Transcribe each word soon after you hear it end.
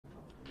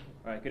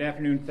All right, good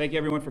afternoon. Thank you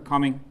everyone for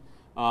coming.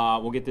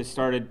 We'll get this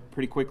started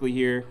pretty quickly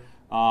here.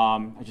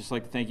 I'd just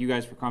like to thank you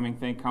guys for coming.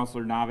 Thank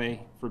Councilor Nave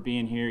for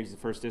being here. He's the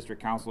 1st District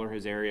Councilor.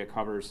 His area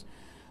covers,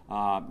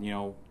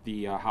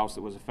 the house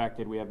that was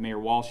affected. We have Mayor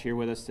Walsh here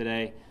with us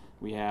today.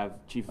 We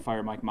have Chief of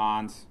Fire Mike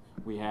Mons.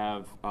 We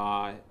have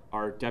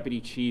our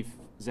Deputy Chief,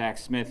 Zach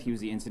Smith. He was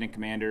the incident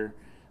commander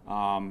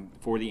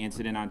for the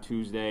incident on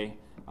Tuesday.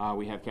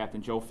 We have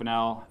Captain Joe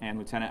Fennell and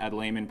Lieutenant Ed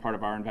Lehman, part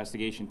of our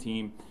investigation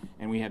team.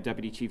 And we have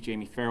Deputy Chief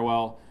Jamie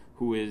Farewell,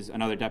 who is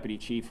another deputy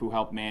chief who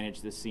helped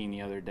manage this scene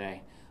the other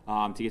day.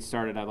 To get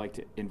started, I'd like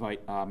to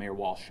invite Mayor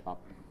Walsh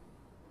up.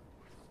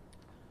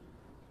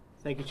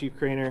 Thank you, Chief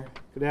Craner.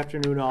 Good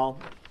afternoon, all.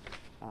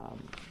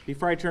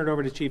 Before I turn it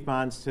over to Chief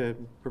Mons to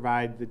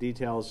provide the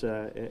details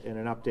and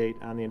an update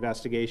on the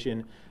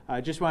investigation,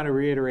 I just want to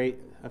reiterate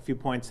a few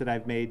points that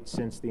I've made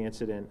since the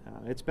incident.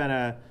 It's been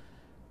a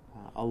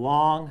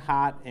long,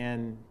 hot,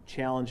 and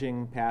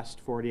challenging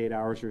past 48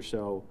 hours or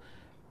so.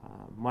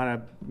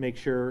 Want to make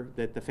sure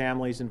that the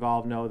families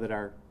involved know that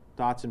our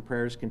thoughts and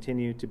prayers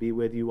continue to be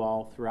with you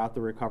all throughout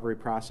the recovery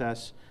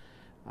process.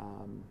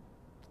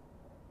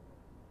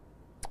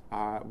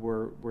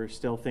 We're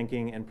still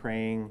thinking and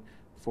praying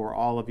for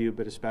all of you,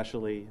 but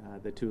especially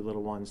the two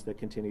little ones that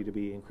continue to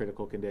be in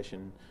critical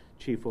condition.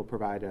 Chief will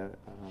provide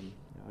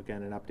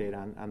again an update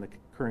on the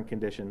current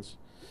conditions.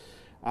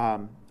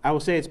 I will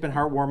say it's been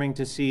heartwarming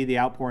to see the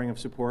outpouring of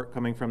support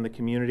coming from the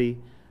community,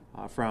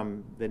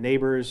 from the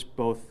neighbors,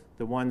 both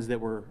the ones that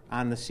were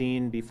on the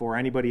scene before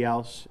anybody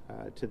else,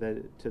 to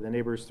the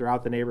neighbors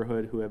throughout the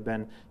neighborhood who have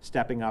been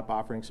stepping up,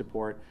 offering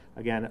support.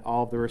 Again,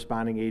 all of the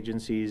responding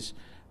agencies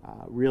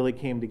really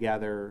came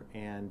together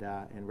and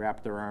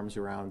wrapped their arms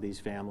around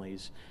these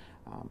families.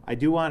 I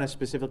do want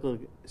to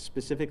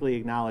specifically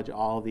acknowledge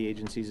all of the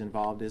agencies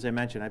involved. As I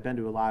mentioned, I've been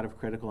to a lot of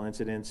critical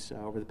incidents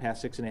over the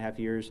past 6.5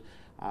 years.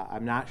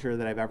 I'm not sure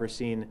that I've ever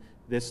seen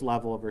this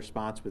level of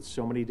response with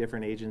so many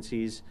different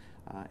agencies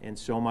and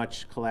so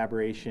much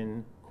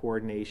collaboration,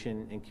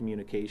 coordination, and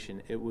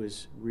communication. It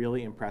was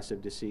really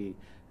impressive to see,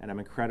 and I'm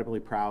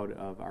incredibly proud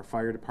of our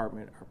fire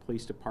department, our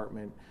police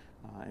department,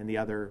 and the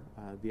other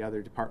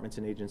departments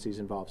and agencies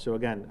involved. So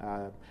again,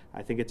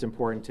 I think it's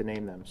important to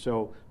name them.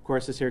 So, of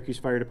course, the Syracuse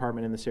Fire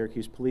Department and the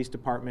Syracuse Police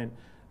Department,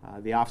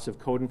 the Office of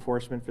Code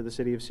Enforcement for the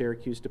City of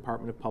Syracuse,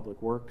 Department of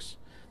Public Works,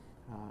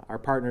 our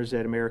partners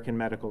at American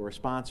Medical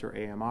Response, or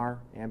AMR,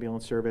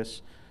 Ambulance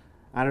Service,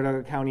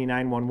 Onondaga County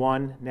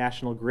 911,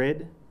 National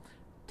Grid,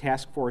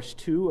 Task Force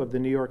 2 of the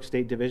New York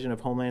State Division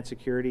of Homeland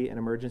Security and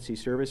Emergency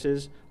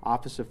Services,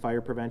 Office of Fire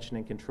Prevention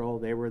and Control.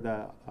 They were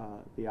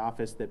the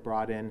office that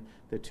brought in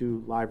the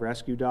 2 live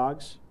rescue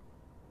dogs.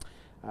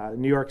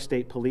 New York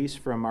State Police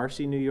from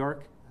Marcy, New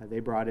York.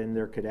 They brought in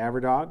their cadaver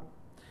dog.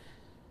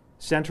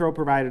 Centro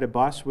provided a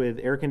bus with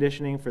air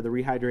conditioning for the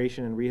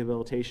rehydration and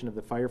rehabilitation of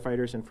the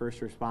firefighters and first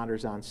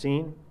responders on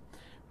scene.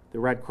 The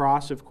Red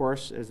Cross, of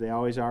course, as they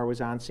always are, was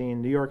on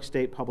scene. New York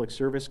State Public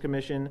Service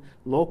Commission,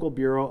 Local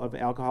Bureau of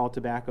Alcohol,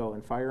 Tobacco,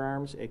 and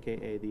Firearms,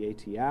 aka the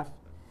ATF,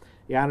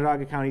 the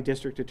Onondaga County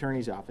District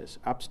Attorney's Office,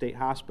 Upstate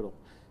Hospital,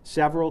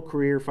 several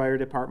career fire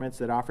departments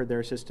that offered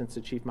their assistance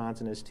to Chief Mons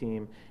and his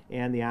team,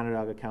 and the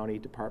Onondaga County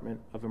Department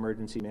of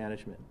Emergency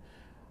Management.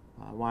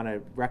 I want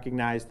to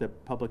recognize the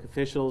public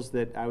officials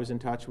that I was in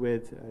touch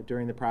with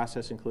during the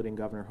process, including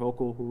Governor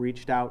Hochul, who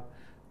reached out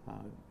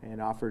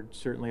and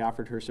certainly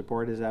offered her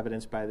support, as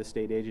evidenced by the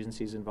state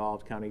agencies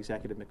involved, County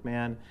Executive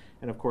McMahon,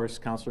 and of course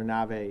Councilor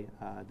Nave.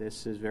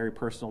 This is very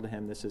personal to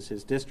him. This is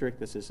his district,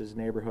 this is his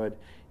neighborhood,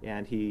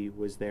 and he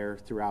was there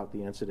throughout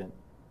the incident.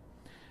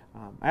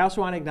 I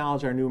also want to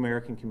acknowledge our New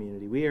American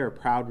community. We are a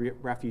proud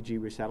refugee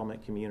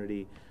resettlement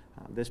community.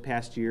 This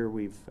past year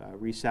we've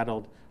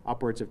resettled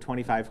upwards of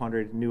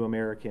 2,500 new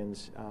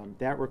Americans.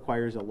 That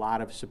requires a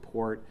lot of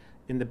support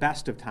in the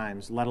best of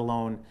times, let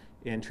alone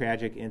in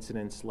tragic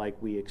incidents like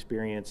we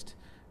experienced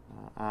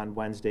on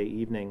Wednesday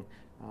evening.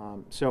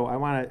 So I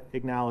want to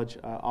acknowledge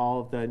all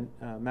of the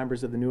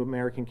members of the New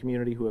American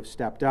community who have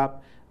stepped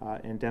up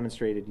and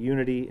demonstrated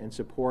unity and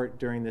support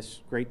during this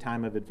great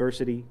time of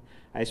adversity.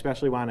 I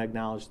especially want to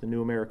acknowledge the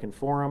New American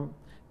Forum,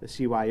 the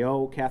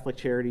CYO, Catholic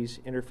Charities,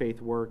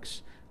 Interfaith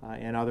Works,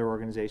 and other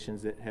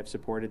organizations that have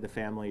supported the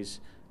families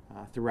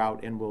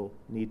throughout and will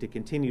need to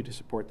continue to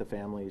support the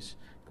families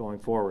going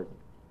forward.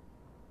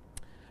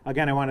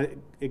 Again, I want to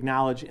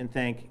acknowledge and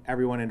thank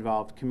everyone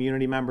involved.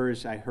 Community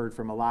members, I heard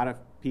from a lot of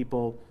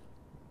people,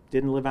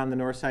 didn't live on the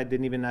north side,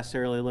 didn't even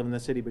necessarily live in the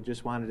city, but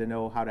just wanted to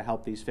know how to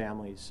help these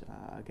families.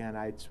 Again,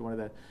 it's one of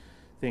the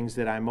things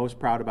that I'm most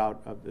proud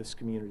about of this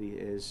community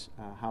is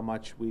how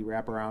much we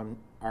wrap our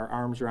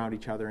arms around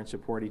each other and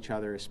support each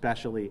other,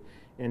 especially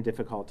in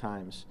difficult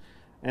times.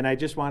 And I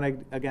just want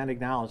to, again,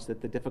 acknowledge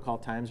that the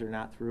difficult times are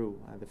not through.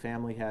 The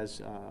family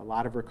has a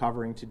lot of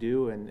recovering to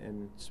do,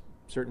 and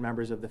certain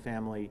members of the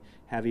family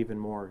have even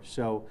more.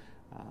 So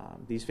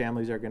these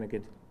families are going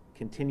to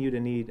continue to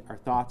need our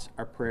thoughts,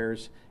 our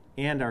prayers,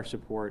 and our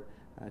support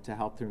to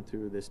help them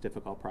through this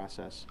difficult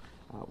process.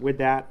 With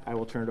that, I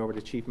will turn it over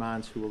to Chief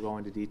Mons, who will go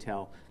into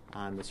detail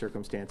on the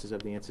circumstances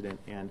of the incident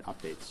and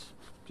updates.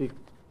 Chief.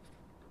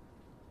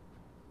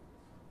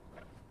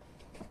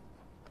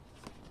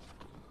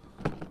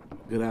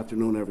 Good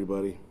afternoon,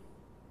 everybody.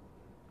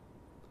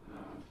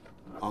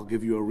 I'll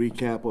give you a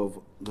recap of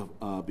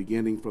the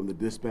beginning from the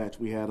dispatch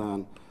we had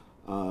on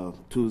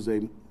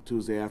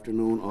Tuesday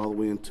afternoon all the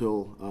way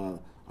until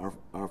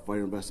our fire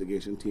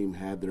investigation team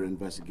had their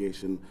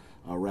investigation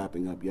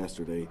wrapping up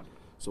yesterday.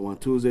 So on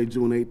Tuesday,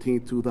 June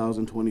 18,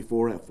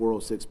 2024 at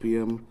 4:06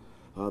 p.m.,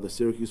 the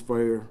Syracuse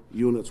fire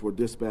units were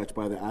dispatched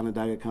by the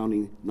Onondaga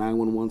County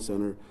 911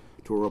 Center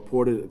to a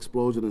reported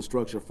explosion and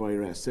structure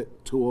fire at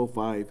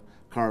 205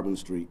 Carbon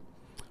Street.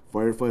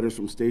 Firefighters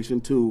from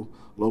Station 2,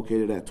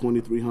 located at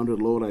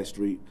 2300 Lodi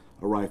Street,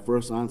 arrived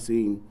first on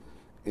scene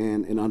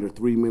and in under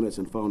 3 minutes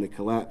and found a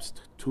collapsed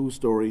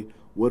 2-story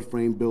wood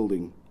frame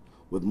building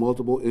with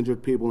multiple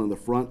injured people in the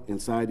front and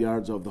side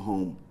yards of the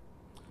home.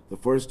 The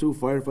first 2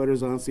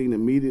 firefighters on scene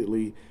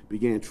immediately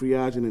began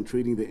triaging and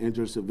treating the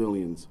injured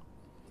civilians.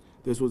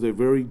 This was a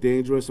very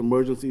dangerous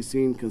emergency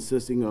scene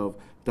consisting of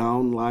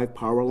downed live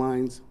power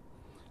lines,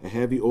 a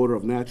heavy odor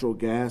of natural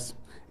gas,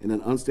 and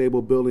an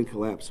unstable building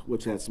collapse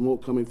which had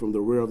smoke coming from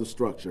the rear of the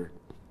structure.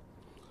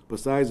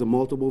 Besides the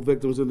multiple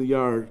victims in the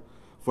yard,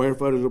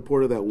 firefighters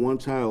reported that one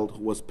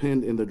child was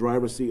pinned in the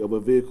driver's seat of a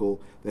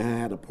vehicle that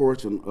had a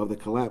portion of the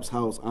collapsed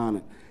house on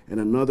it, and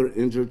another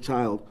injured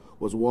child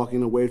was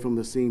walking away from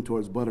the scene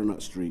towards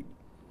Butternut Street.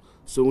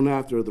 Soon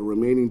after, the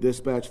remaining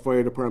dispatch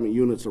fire department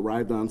units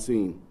arrived on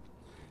scene,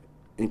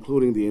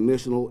 including the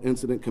initial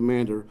incident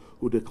commander,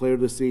 who declared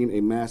the scene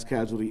a mass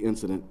casualty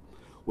incident,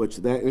 which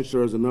that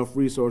ensures enough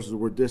resources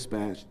were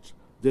dispatched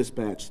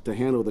to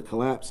handle the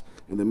collapse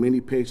and the many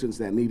patients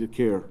that needed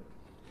care.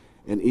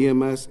 An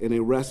EMS and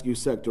a rescue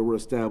sector were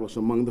established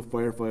among the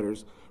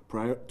firefighters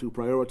to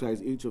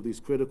prioritize each of these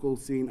critical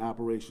scene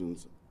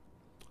operations.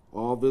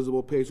 All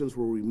visible patients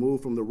were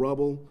removed from the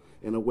rubble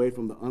and away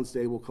from the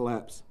unstable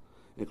collapse,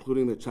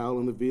 including the child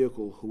in the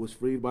vehicle, who was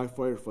freed by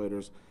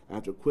firefighters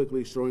after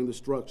quickly shoring the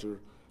structure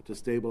to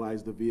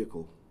stabilize the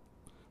vehicle.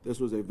 This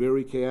was a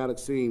very chaotic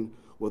scene,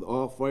 with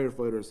all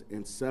firefighters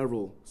and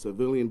several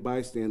civilian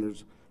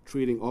bystanders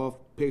treating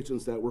all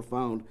patients that were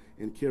found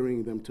and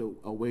carrying them to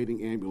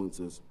awaiting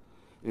ambulances.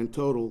 In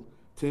total,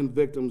 10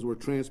 victims were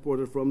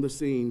transported from the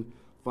scene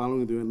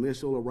following the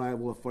initial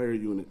arrival of fire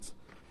units.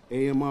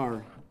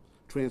 AMR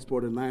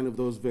transported 9 of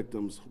those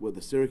victims, with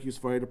the Syracuse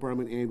Fire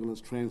Department ambulance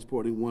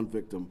transporting 1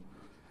 victim.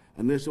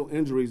 Initial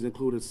injuries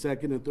included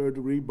second and third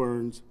degree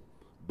burns,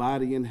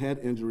 body and head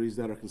injuries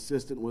that are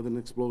consistent with an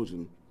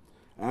explosion.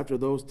 After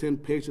those 10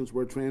 patients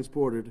were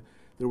transported,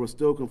 there were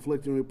still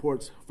conflicting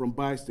reports from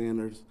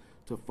bystanders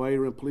to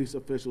fire and police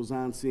officials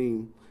on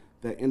scene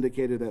that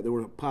indicated that there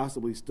were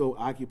possibly still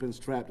occupants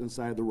trapped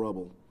inside the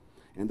rubble,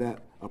 and that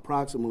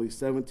approximately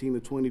 17 to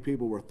 20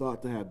 people were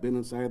thought to have been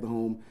inside the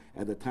home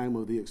at the time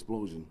of the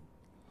explosion.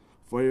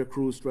 Fire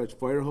crews stretched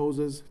fire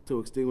hoses to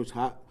extinguish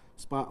hot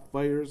spot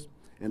fires,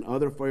 and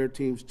other fire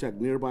teams checked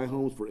nearby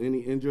homes for any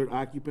injured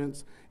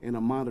occupants and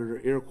to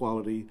monitor air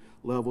quality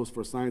levels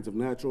for signs of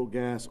natural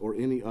gas or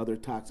any other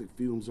toxic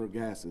fumes or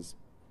gases.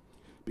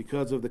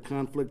 Because of the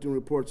conflicting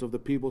reports of the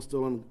people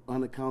still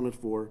unaccounted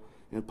for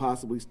and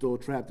possibly still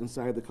trapped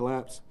inside the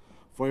collapse,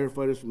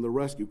 firefighters from the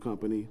rescue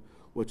company,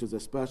 which is a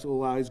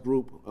specialized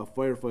group of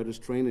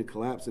firefighters trained in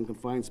collapse and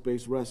confined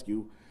space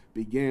rescue,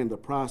 began the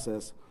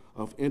process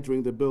of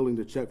entering the building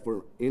to check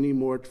for any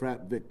more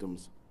trapped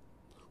victims.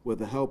 With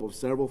the help of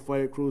several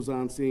fire crews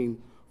on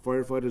scene,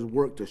 firefighters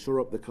worked to shore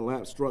up the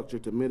collapsed structure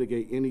to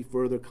mitigate any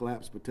further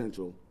collapse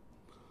potential.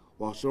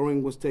 While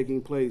shoring was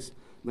taking place,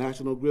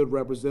 National Grid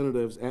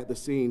representatives at the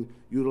scene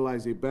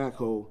utilized a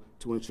backhoe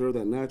to ensure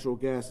that natural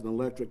gas and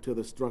electric to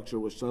the structure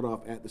was shut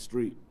off at the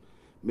street,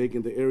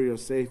 making the area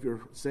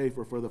safer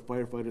for the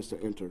firefighters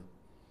to enter.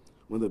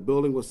 When the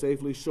building was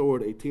safely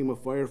shored, a team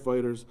of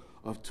firefighters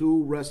of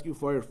 2 rescue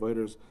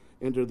firefighters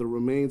entered the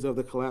remains of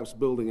the collapsed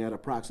building at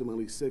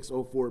approximately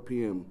 6:04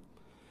 p.m.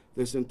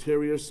 This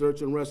interior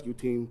search and rescue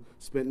team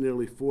spent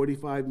nearly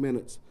 45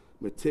 minutes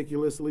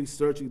meticulously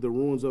searching the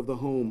ruins of the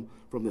home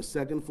from the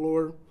second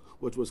floor,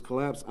 which was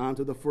collapsed,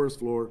 onto the first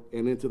floor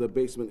and into the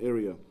basement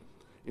area.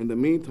 In the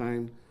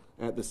meantime,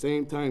 at the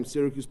same time,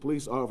 Syracuse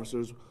police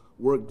officers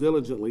worked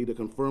diligently to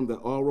confirm that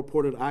all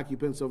reported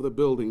occupants of the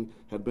building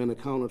had been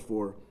accounted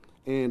for,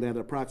 and at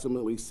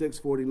approximately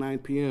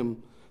 6:49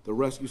 p.m., the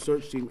rescue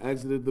search team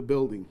exited the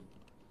building.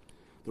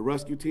 The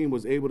rescue team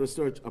was able to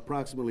search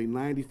approximately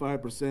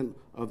 95%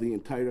 of the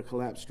entire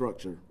collapsed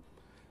structure.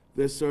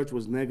 This search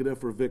was negative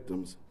for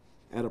victims.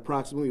 At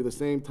approximately the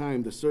same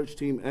time the search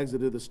team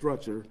exited the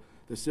structure,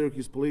 the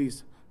Syracuse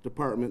Police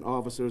Department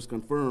officers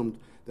confirmed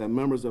that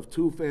members of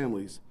 2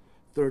 families,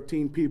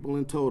 13 people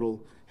in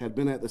total, had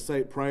been at the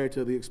site prior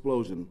to the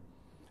explosion.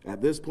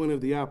 At this point of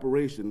the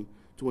operation,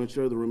 to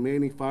ensure the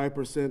remaining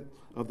 5%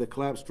 of the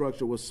collapsed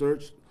structure was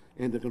searched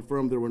and to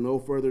confirm there were no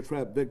further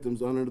trapped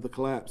victims under the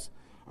collapse,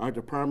 our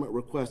department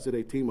requested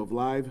a team of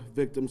live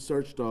victim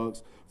search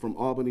dogs from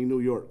Albany, New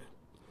York,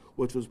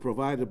 which was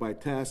provided by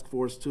Task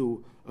Force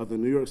 2 of the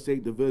New York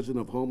State Division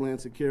of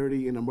Homeland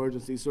Security and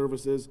Emergency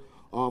Services,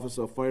 Office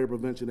of Fire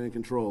Prevention and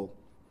Control.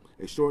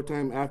 A short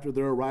time after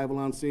their arrival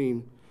on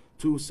scene,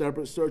 2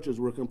 separate searches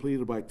were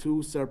completed by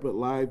 2 separate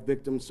live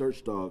victim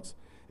search dogs,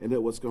 and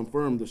it was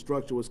confirmed the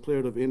structure was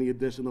cleared of any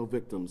additional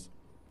victims.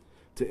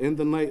 To end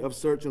the night of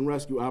search and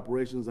rescue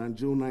operations on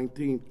June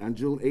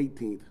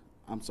 18th,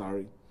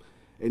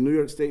 a New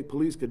York State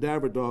Police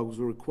cadaver dog was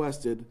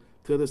requested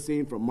to the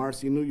scene from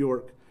Marcy, New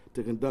York,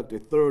 to conduct a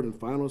third and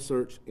final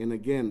search, and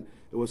again,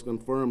 it was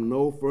confirmed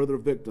no further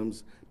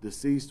victims,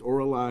 deceased or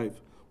alive,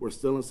 were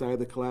still inside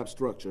the collapsed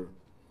structure.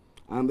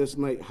 On this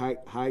night,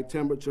 high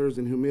temperatures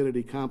and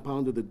humidity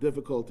compounded the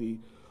difficulty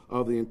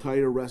of the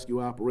entire rescue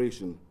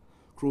operation.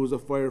 Crews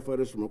of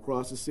firefighters from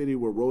across the city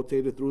were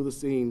rotated through the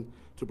scene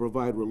to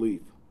provide relief.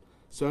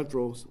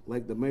 Centrals,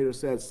 like the mayor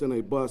said, sent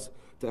a bus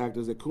to act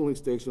as a cooling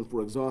station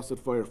for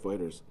exhausted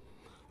firefighters.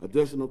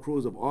 Additional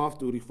crews of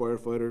off-duty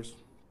firefighters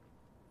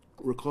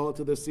were called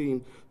to the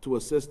scene to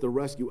assist the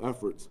rescue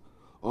efforts.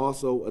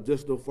 Also,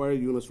 additional fire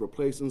units were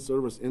placed in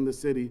service in the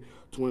city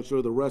to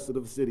ensure the rest of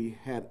the city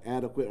had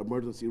adequate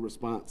emergency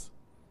response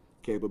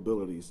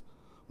capabilities.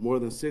 More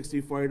than 60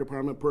 fire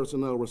department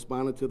personnel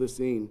responded to the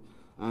scene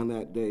on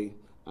that day,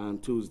 on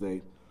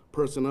Tuesday.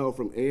 Personnel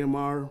from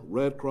AMR,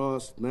 Red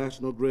Cross,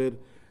 National Grid,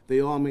 they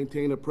all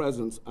maintained a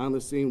presence on the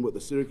scene with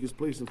the Syracuse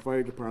Police and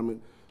Fire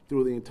Department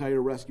through the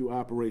entire rescue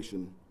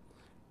operation.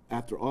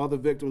 After all the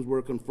victims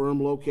were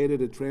confirmed,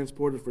 located, and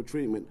transported for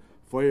treatment,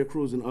 fire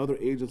crews and other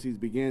agencies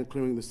began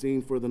clearing the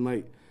scene for the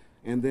night.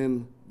 And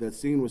then that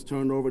scene was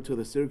turned over to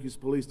the Syracuse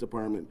Police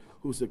Department,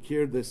 who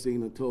secured this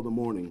scene until the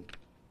morning.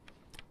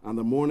 On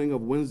the morning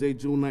of Wednesday,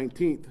 June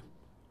 19th,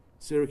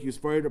 Syracuse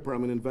Fire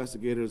Department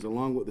investigators,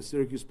 along with the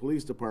Syracuse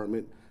Police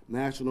Department,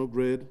 National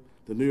Grid,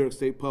 the New York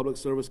State Public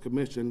Service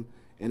Commission,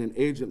 and an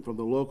agent from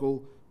the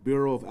local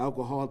Bureau of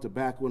Alcohol,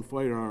 Tobacco, and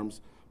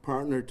Firearms,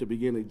 partnered to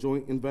begin a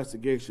joint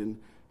investigation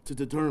to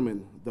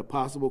determine the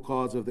possible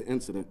cause of the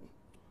incident.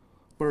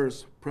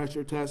 First,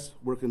 pressure tests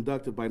were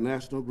conducted by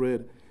National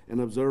Grid and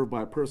observed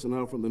by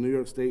personnel from the New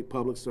York State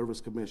Public Service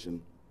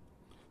Commission.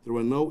 There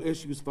were no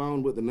issues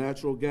found with the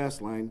natural gas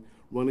line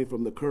running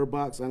from the curb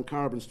box on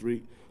Carbon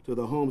Street to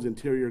the home's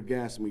interior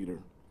gas meter.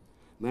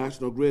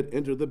 National Grid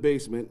entered the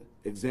basement,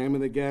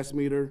 examined the gas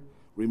meter,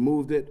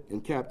 removed it,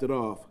 and capped it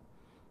off.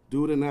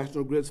 Due to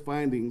National Grid's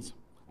findings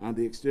on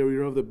the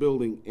exterior of the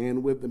building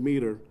and with the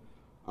meter,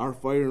 our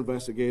fire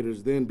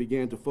investigators then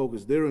began to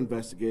focus their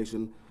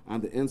investigation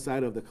on the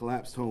inside of the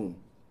collapsed home.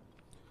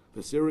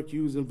 The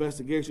Syracuse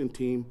investigation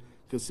team,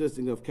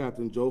 consisting of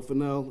Captain Joe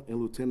Fennell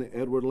and Lieutenant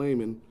Edward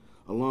Lehman,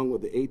 along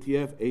with the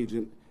ATF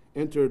agent,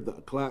 entered the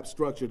collapsed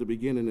structure to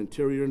begin an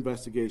interior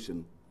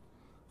investigation.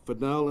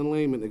 Fennell and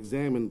Lehman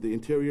examined the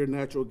interior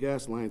natural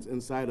gas lines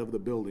inside of the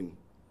building.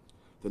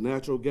 The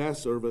natural gas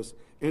service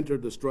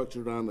entered the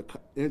structure on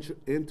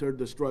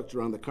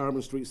the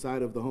Carbon Street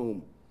side of the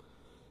home.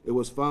 It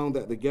was found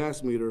that the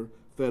gas meter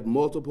fed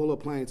multiple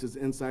appliances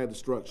inside the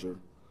structure,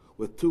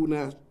 with two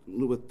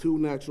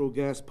natural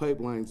gas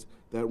pipelines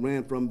that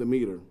ran from the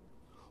meter.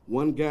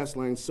 One gas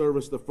line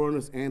serviced the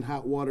furnace and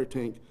hot water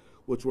tank,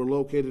 which were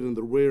located in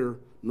the rear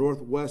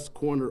northwest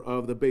corner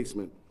of the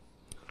basement.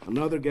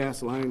 Another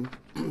gas line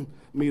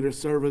meter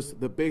serviced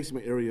the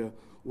basement area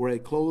where a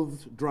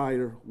clothes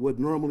dryer would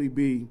normally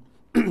be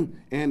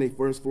and a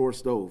first floor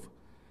stove.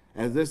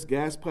 As this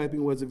gas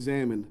piping was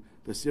examined,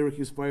 the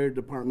Syracuse Fire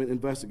Department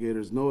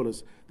investigators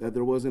noticed that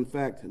there was in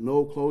fact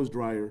no clothes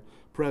dryer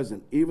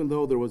present, even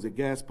though there was a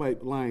gas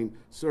pipe line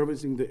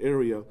servicing the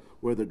area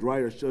where the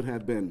dryer should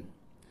have been.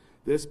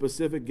 This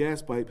specific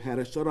gas pipe had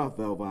a shutoff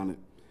valve on it,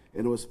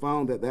 and it was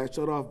found that that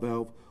shutoff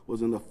valve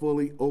was in a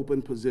fully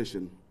open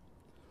position.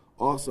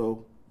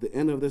 Also, the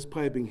end of this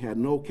piping had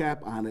no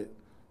cap on it,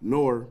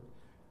 nor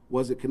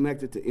was it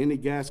connected to any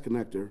gas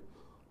connector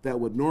that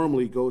would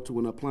normally go to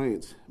an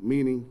appliance,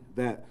 meaning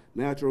that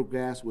natural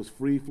gas was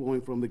free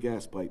flowing from the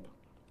gas pipe.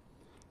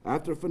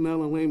 After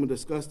Fennell and Lehman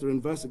discussed their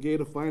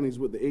investigative findings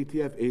with the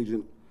ATF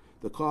agent,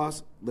 the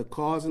cause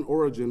and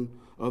origin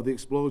of the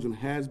explosion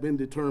has been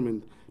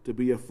determined to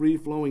be a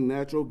free-flowing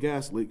natural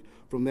gas leak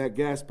from that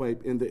gas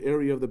pipe in the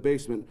area of the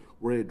basement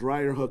where a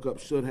dryer hookup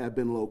should have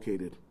been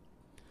located.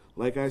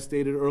 Like I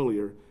stated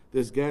earlier,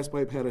 this gas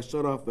pipe had a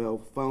shutoff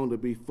valve found to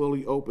be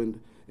fully opened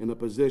in a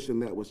position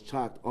that was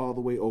chocked all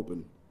the way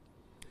open,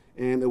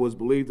 and it was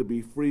believed to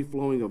be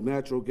free-flowing of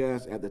natural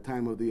gas at the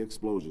time of the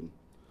explosion.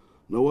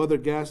 No other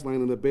gas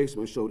line in the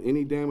basement showed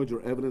any damage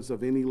or evidence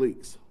of any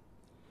leaks.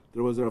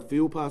 There was a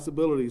few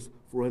possibilities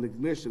for an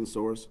ignition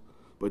source,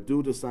 but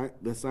due to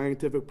the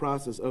scientific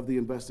process of the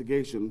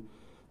investigation,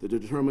 the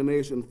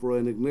determination for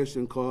an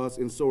ignition cause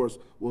and source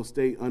will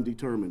stay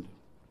undetermined.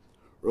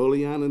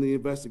 Early on in the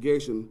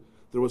investigation,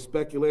 there was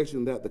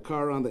speculation that the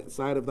car on the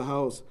side of the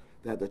house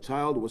that the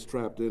child was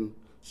trapped in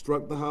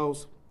struck the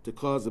house to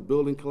cause the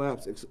building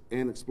collapse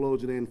and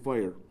explosion and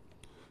fire.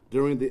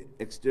 During the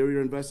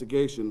exterior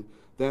investigation,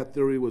 that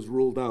theory was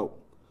ruled out.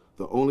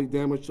 The only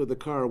damage to the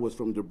car was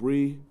from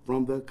debris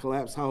from the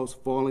collapsed house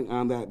falling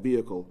on that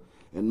vehicle,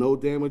 and no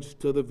damage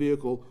to the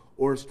vehicle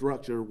or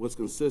structure was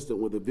consistent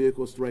with the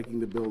vehicle striking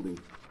the building.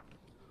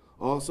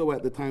 Also,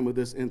 at the time of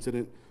this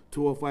incident,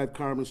 205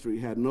 Carbon Street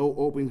had no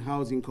open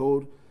housing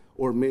code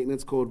or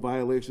maintenance code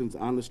violations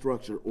on the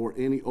structure or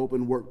any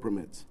open work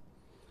permits.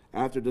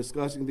 After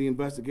discussing the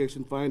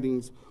investigation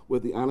findings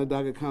with the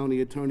Onondaga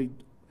County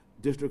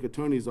District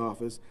Attorney's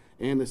Office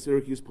and the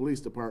Syracuse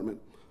Police Department,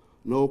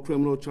 no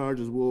criminal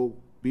charges will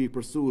be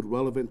pursued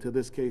relevant to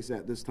this case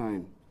at this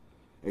time.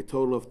 A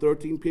total of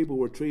 13 people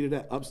were treated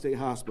at Upstate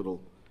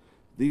Hospital.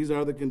 These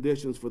are the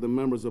conditions for the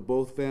members of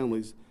both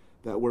families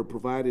that were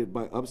provided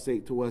by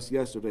Upstate to us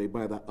yesterday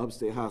by the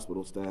Upstate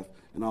Hospital staff,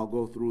 and I'll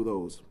go through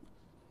those.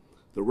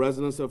 The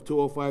residents of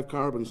 205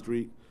 Carbon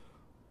Street,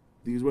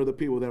 these were the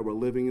people that were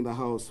living in the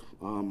house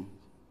and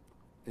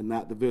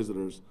not the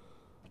visitors.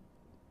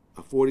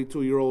 A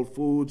 42-year-old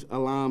Fuj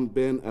Alam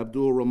bin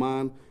Abdul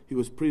Rahman, he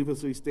was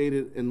previously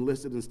stated and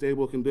listed in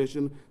stable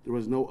condition. There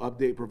was no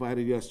update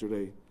provided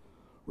yesterday.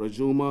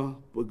 Rajuma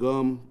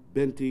Begum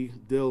Binti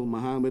Dil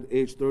Muhammad,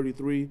 age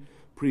 33,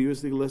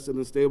 previously listed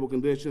in stable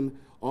condition,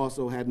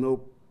 also had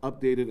no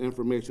updated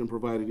information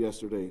provided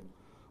yesterday.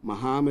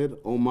 Muhammad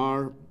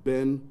Omar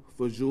bin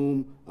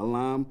Fajum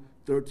Alam,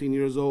 13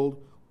 years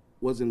old,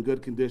 was in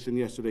good condition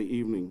yesterday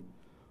evening.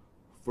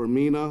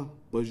 Fermina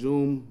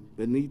Bajum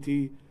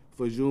Beniti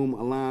Fajum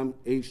Alam,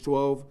 age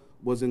 12,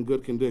 was in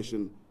good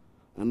condition.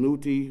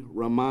 Anuti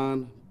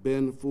Rahman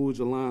bin Fuj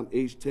Alam,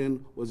 age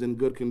 10, was in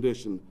good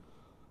condition.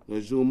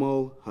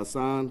 Najumo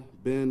Hassan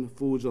bin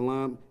Fuj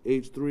Alam,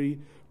 age 3,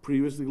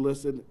 previously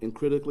listed in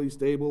critically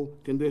stable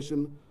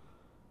condition,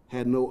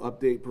 had no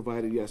update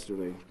provided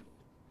yesterday.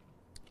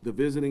 The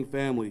visiting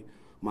family,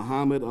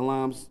 Muhammad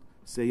Alam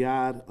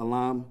Sayyad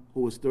Alam,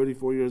 who was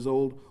 34 years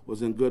old,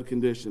 was in good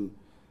condition.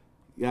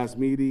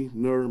 Yasmidi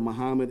Nur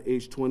Muhammad,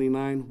 age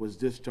 29, was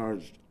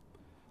discharged.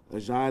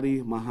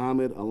 Ajadi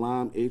Muhammad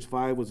Alam, age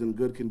 5, was in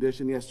good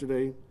condition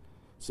yesterday.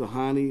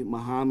 Sahani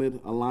Muhammad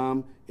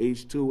Alam,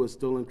 age 2, was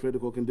still in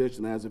critical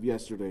condition as of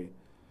yesterday.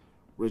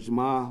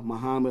 Rajma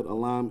Muhammad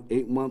Alam,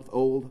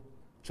 8-month-old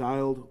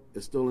child,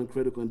 is still in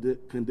critical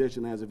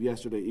condition as of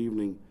yesterday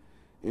evening.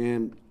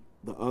 And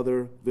the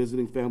other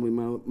visiting family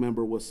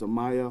member was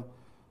Samaya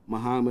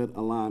Muhammad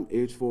Alam,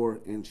 age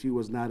 4, and she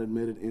was not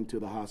admitted into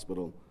the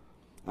hospital.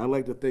 I'd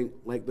like to thank,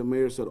 like the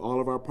mayor said, all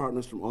of our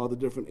partners from all the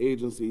different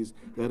agencies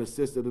that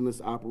assisted in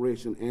this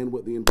operation and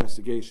with the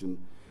investigation.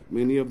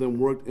 Many of them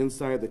worked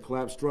inside the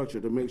collapsed structure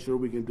to make sure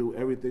we can do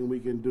everything we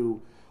can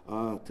do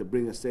to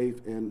bring a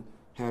safe and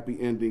happy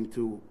ending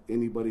to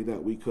anybody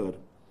that we could.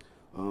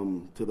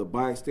 To the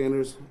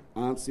bystanders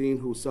on scene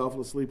who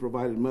selflessly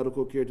provided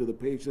medical care to the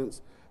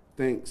patients,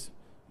 thanks.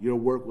 Your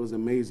work was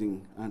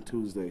amazing on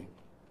Tuesday.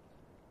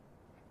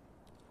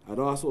 I'd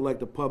also like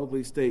to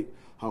publicly state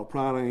how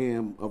proud I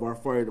am of our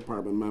fire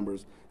department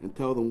members and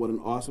tell them what an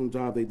awesome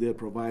job they did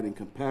providing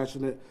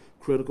compassionate,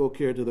 critical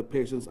care to the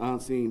patients on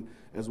scene,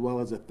 as well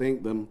as to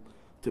thank them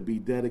to be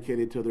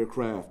dedicated to their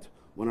craft.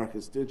 When our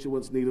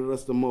constituents needed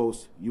us the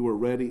most, you were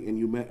ready and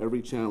you met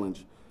every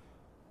challenge.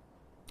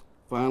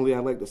 Finally,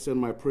 I'd like to send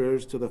my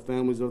prayers to the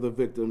families of the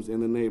victims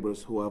and the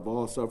neighbors who have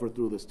all suffered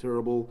through this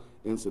terrible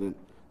incident.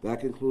 That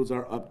concludes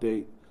our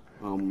update.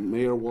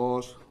 Mayor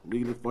Walsh,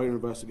 lead fire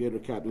investigator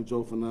Captain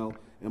Joe Fennell,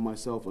 and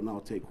myself will now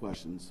take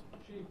questions.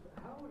 Chief,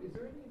 is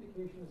there any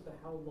indication as to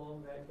how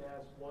long that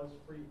gas was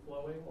free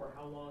flowing, or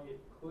how long it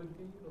could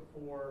be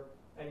before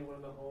anyone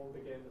in the home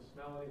began to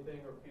smell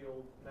anything or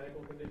feel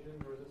medical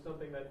conditions, or is it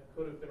something that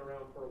could have been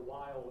around for a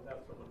while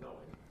without someone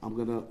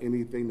knowing?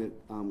 Anything that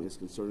is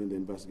concerning the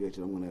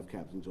investigation, I'm gonna have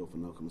Captain Joe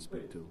Fennell come and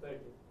speak to.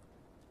 Thank you.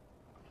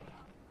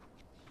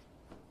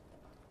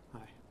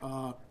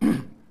 Hi.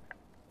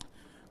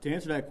 To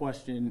answer that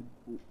question,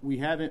 we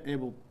haven't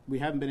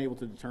been able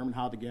to determine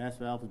how the gas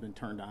valve has been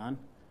turned on,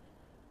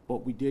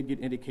 but we did get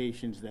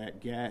indications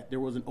that there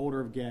was an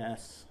odor of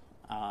gas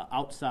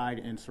outside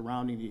and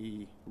surrounding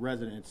the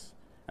residence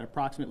at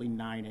approximately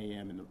 9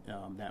 a.m.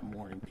 That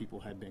morning. People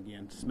had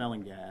began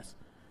smelling gas.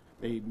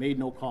 They made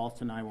no calls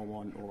to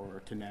 911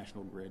 or to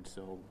National Grid,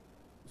 so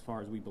as far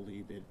as we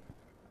believe, it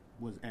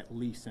was at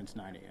least since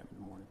 9 a.m. in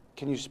the morning.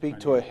 Can you speak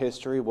to a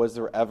history? Was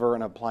there ever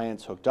an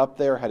appliance hooked up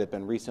there? Had it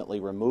been recently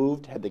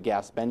removed? Had the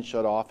gas been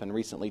shut off and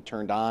recently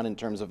turned on in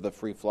terms of the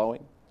free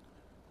flowing?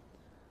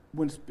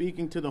 When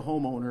speaking to the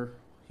homeowner,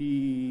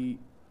 he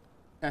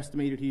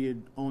estimated he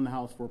had owned the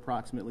house for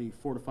approximately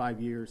 4 to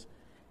 5 years,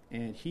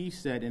 and he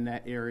said in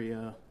that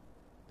area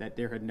that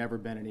there had never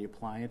been any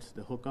appliance.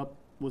 The hookup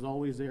was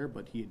always there,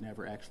 but he had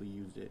never actually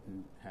used it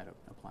and had an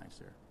appliance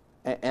there.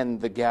 And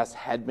the gas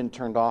had been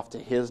turned off to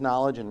his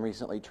knowledge and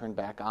recently turned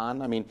back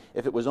on? I mean,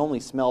 if it was only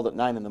smelled at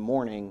 9 in the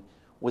morning,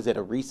 was it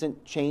a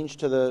recent change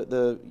to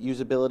the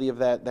usability of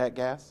that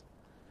gas?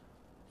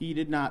 He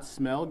did not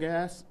smell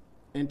gas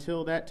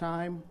until that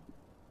time,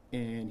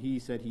 and he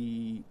said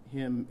he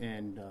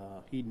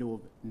knew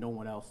of no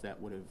one else that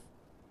would have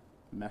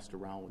messed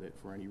around with it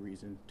for any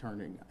reason,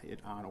 turning it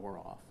on or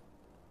off.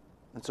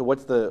 And so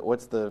what's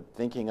the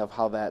thinking of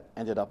how that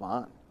ended up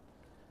on?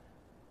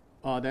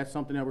 That's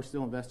something that we're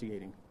still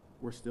investigating.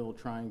 We're still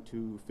trying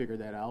to figure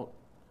that out.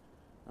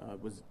 It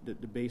was the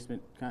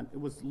basement, it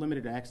was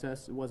limited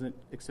access. It wasn't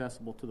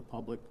accessible to the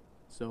public,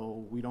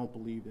 so we don't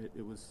believe that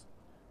it was,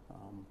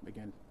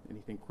 again,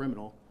 anything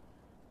criminal.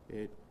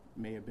 It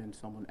may have been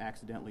someone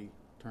accidentally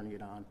turning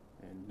it on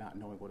and not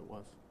knowing what it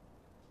was.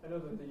 I know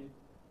that the,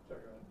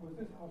 sorry, go ahead. Was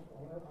this house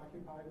owner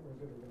occupied or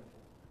was it a rental?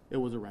 It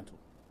was a rental.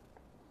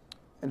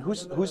 And I know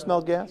who that,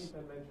 smelled the gas? chief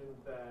had mentioned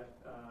that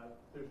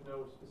there's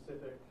no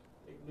specific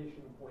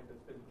ignition point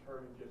that's been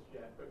determined just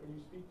yet, but can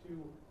you speak to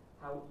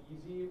how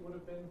easy it would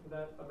have been for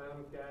that amount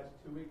of gas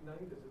to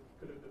ignite?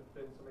 Could it have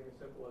been something as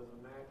simple as a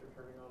match or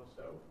turning on a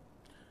stove?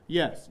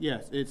 Yes,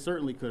 it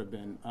certainly could have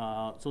been.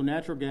 So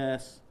natural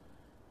gas,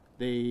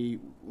 when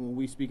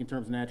we speak in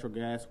terms of natural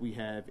gas, we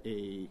have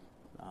a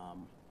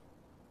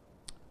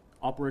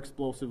upper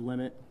explosive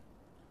limit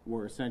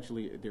where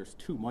essentially there's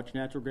too much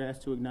natural gas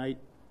to ignite,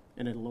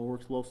 and a lower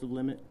explosive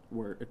limit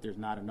where if there's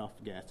not enough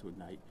gas to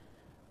ignite.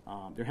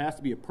 There has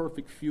to be a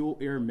perfect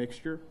fuel-air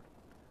mixture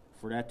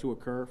for that to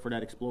occur, for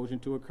that explosion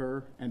to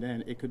occur, and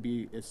then it could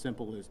be as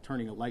simple as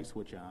turning a light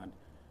switch on.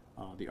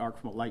 The arc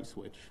from a light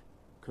switch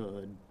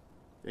could,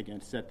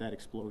 again, set that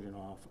explosion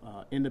off.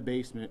 In the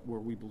basement where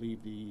we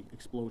believe the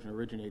explosion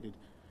originated,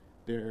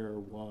 there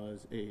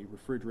was a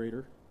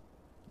refrigerator.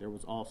 There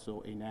was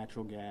also a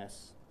natural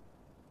gas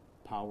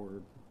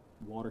powered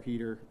water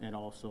heater and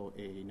also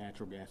a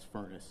natural gas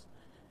furnace.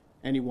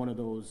 Any one of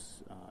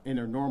those in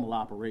their normal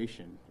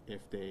operation,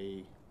 if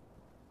they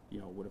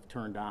would have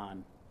turned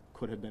on,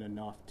 could have been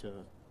enough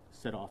to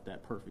set off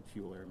that perfect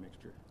fuel air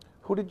mixture.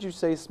 Who did you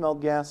say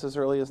smelled gas as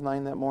early as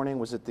 9 that morning?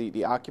 Was it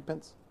the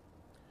occupants?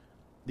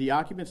 The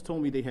occupants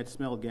told me they had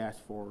smelled gas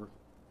for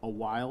a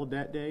while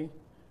that day,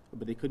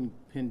 but they couldn't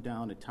pin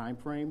down a time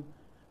frame.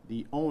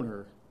 The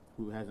owner,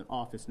 who has an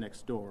office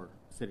next door,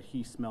 said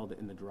he smelled it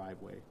in the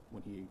driveway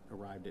when he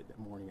arrived that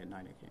morning at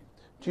 9 a.m.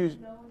 Do you,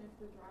 known if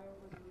the dryer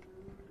was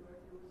removed or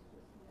if it was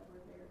just never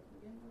there to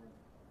begin with?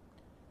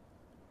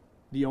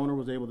 The owner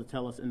was able to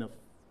tell us in the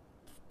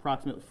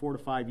approximately 4 to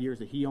 5 years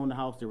that he owned the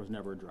house, there was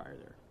never a dryer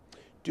there.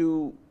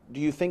 do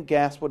you think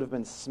gas would have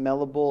been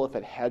smellable if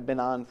it had been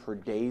on for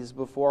days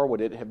before?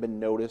 Would it have been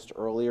noticed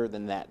earlier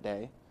than that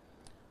day?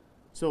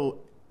 So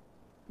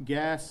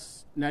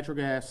gas, natural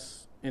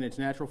gas in its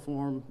natural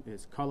form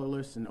is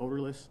colorless and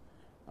odorless.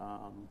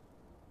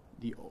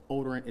 The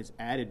odorant is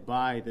added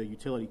by the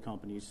utility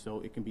companies,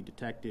 so it can be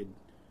detected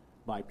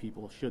by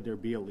people should there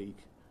be a leak.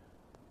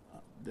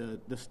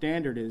 The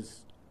standard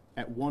is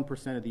at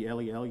 1% of the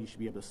LEL, you should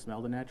be able to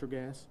smell the natural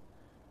gas.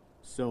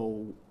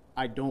 So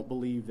I don't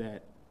believe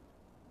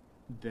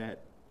that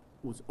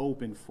was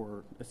open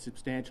for a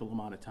substantial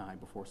amount of time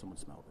before someone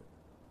smelled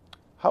it.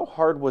 How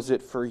hard was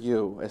it for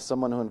you, as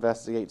someone who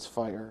investigates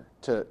fire,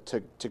 to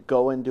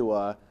go into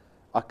a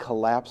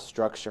collapsed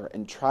structure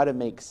and try to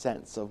make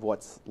sense of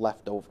what's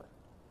left over?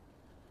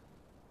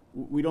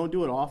 We don't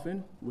do it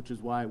often, which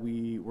is why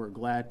we were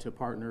glad to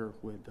partner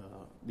with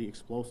the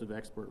explosive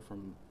expert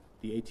from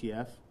the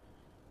ATF.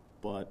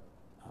 But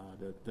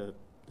the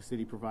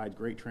city provides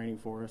great training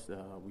for us.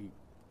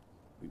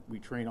 We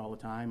train all the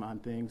time on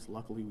things.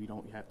 Luckily, we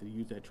don't have to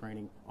use that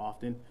training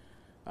often.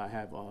 I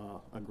have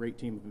a great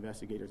team of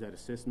investigators that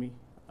assist me,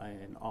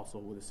 and also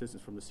with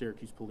assistance from the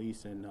Syracuse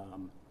Police and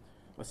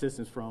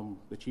assistance from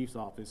the chief's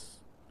office.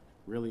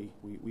 Really,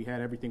 we had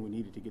everything we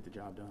needed to get the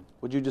job done.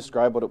 Would you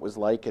describe what it was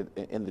like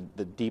in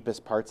the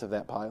deepest parts of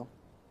that pile?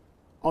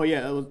 Oh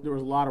yeah, there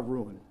was a lot of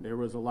ruin. There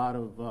was a lot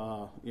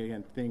of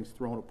again, things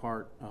thrown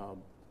apart.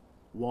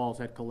 Walls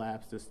had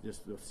collapsed.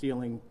 Just the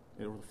ceiling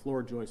or the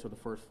floor joists of the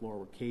first floor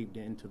were caved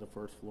into the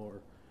first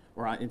floor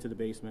or into the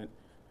basement.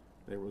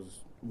 There was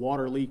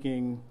water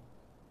leaking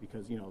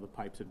because the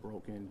pipes had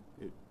broken.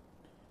 It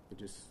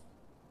just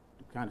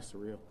kind of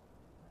surreal.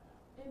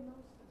 In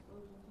most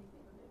explosions, you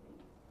think of it being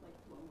like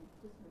blown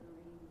to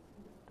smithereens.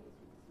 In this case,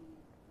 you can see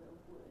the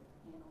wood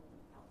panel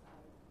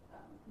outside.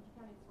 Could you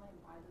kind of explain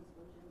why the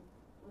explosion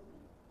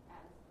wasn't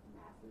as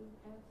massive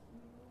as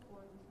usual,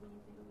 or at least when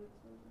you think of the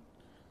explosion?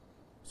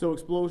 So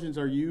explosions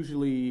are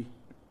usually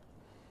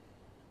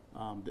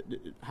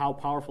how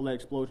powerful that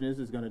explosion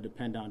is going to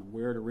depend on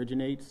where it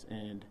originates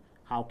and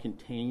how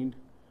contained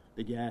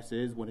the gas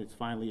is when it's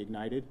finally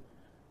ignited.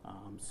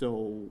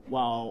 So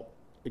while,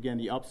 again,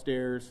 the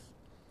upstairs,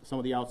 some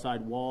of the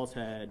outside walls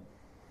had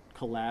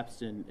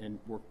collapsed and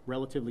were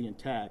relatively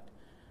intact,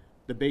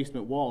 the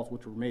basement walls,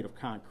 which were made of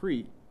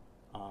concrete,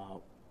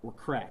 were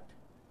cracked.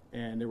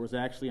 And there was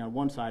actually, on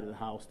one side of the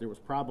house, there was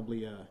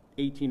probably a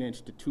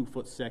 18-inch to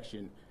 2-foot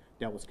section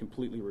that was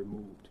completely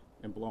removed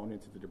and blown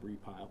into the debris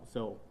pile.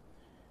 So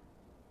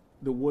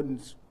the wooden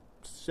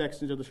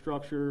sections of the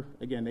structure,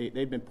 again,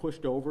 they've been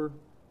pushed over,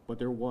 but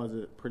there was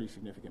a pretty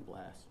significant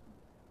blast.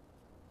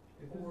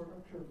 Is this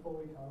structure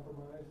fully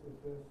compromised? Is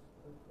this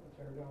a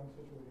tear-down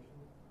situation?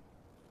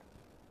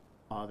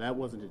 That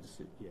wasn't a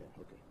decision. Yeah,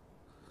 okay.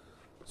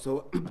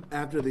 So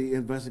after the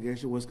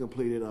investigation was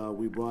completed,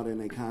 we brought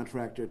in a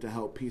contractor to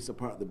help piece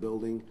apart the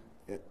building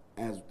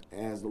as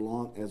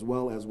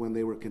well as when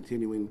they were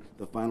continuing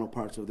the final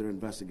parts of their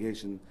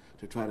investigation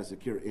to try to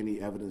secure any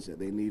evidence that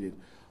they needed.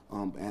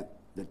 At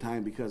the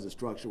time, because the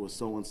structure was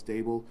so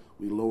unstable,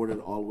 we lowered it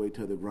all the way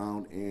to the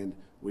ground, and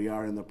we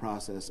are in the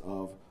process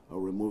of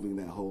removing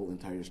that whole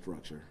entire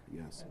structure,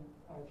 yes. And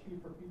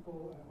Chief, for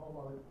people at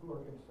home who are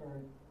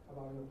concerned,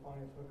 about an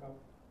appliance hookup,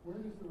 where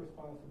does the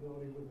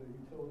responsibility with the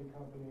utility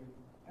company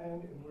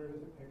end, and where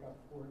does it pick up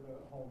for the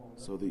homeowner?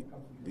 So when the, it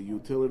comes to the your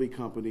utility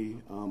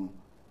company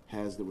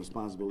has the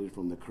responsibility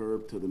from the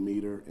curb to the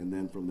meter, and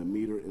then from the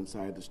meter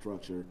inside the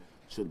structure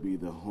should be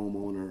the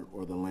homeowner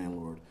or the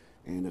landlord.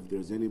 And if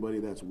there's anybody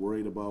that's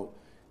worried about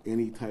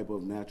any type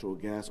of natural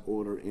gas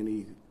odor,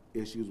 any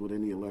issues with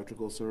any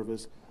electrical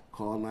service,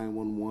 call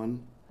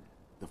 911.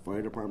 The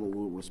fire department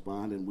will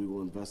respond, and we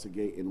will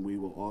investigate, and we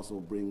will also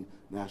bring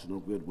National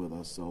Grid with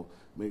us. So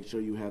make sure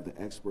you have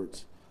the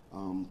experts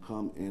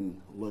come and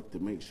look to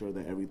make sure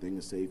that everything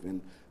is safe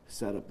and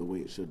set up the way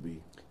it should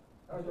be.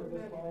 So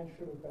this line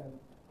should have been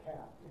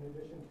capped, in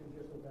addition to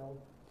just the valve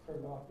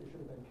turned off, it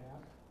should have been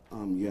capped?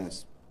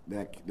 Yes,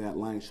 that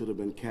line should have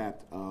been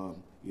capped,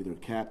 either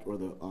capped or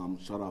the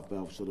shut-off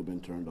valve should have been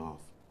turned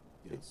off.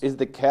 Yes. Is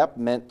the cap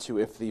meant to,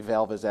 if the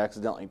valve is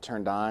accidentally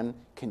turned on,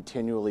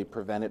 continually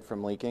prevent it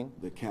from leaking?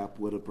 The cap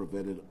would have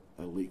prevented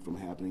a leak from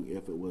happening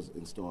if it was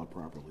installed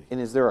properly.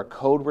 And is there a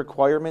code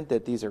requirement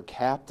that these are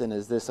capped, and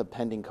is this a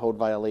pending code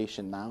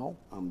violation now?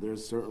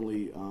 There's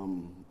certainly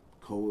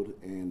code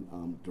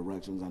and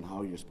directions on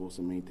how you're supposed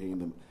to maintain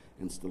the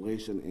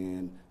installation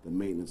and the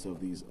maintenance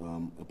of these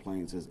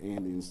appliances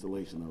and the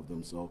installation of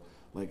them. So,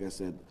 like I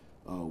said,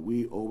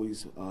 we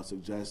always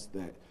suggest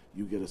that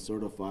you get a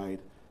certified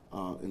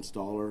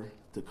installer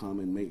to come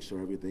and make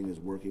sure everything is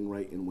working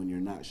right. And when you're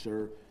not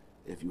sure,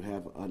 if you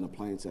have an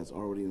appliance that's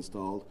already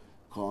installed,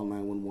 call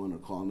 911 or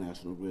call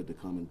National Grid to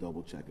come and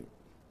double check it.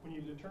 When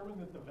you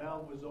determined that the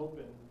valve was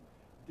open,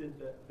 did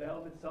the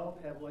valve itself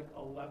have like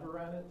a lever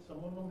on it?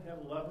 Some of them have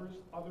levers,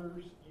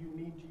 others you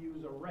need to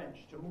use a wrench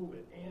to move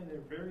it, and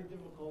they're very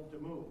difficult to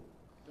move.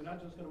 They're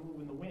not just gonna move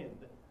in the wind.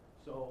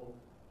 So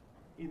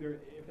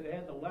either if it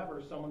had the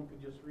lever, someone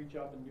could just reach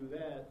up and do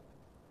that.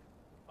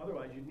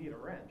 Otherwise, you'd need a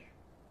wrench.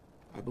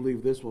 I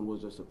believe this one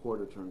was just a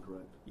quarter turn,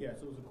 correct?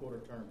 Yes, it was a quarter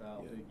turn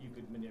valve. Yeah. You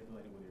could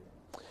manipulate it with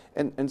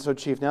your And so,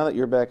 Chief, now that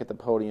you're back at the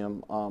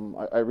podium,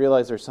 I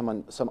realize there's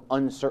some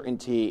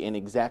uncertainty in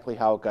exactly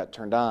how it got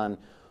turned on,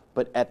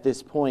 but at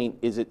this point,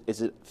 is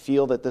it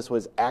feel that this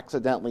was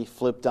accidentally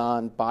flipped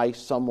on by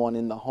someone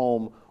in the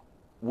home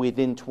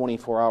within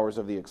 24 hours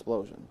of the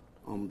explosion?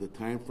 The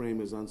time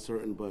frame is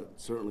uncertain, but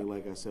certainly,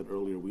 like I said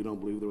earlier, we don't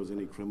believe there was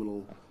any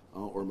criminal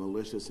or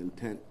malicious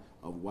intent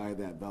of why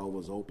that valve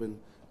was open.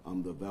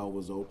 The valve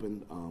was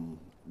open.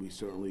 We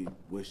certainly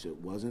wish it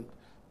wasn't,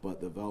 but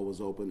the valve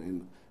was open,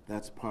 and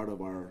that's part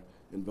of our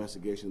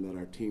investigation that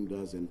our team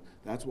does, and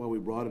that's why we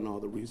brought in all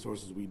the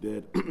resources we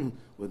did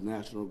with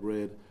National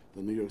Grid,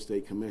 the New York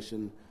State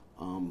Commission,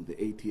 the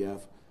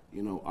ATF.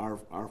 You know,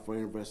 our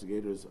fire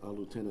investigators,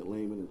 Lieutenant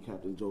Lehman and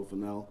Captain Joe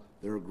Fennell,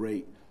 they're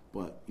great,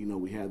 but, you know,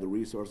 we had the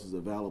resources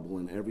available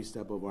in every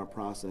step of our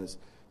process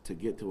to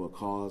get to a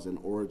cause and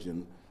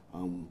origin.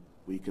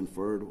 We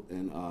conferred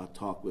and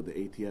talked with the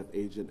ATF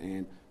agent,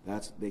 and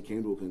they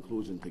came to a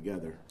conclusion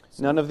together.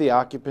 So None of the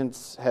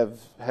occupants have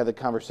had a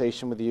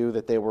conversation with you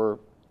that they were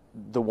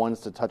the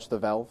ones to touch the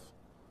valve?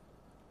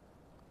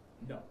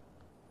 No.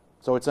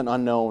 So it's an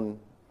unknown,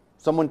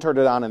 someone turned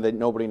it on and that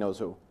nobody knows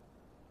who?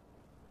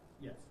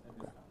 Yes. At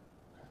this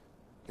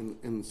time.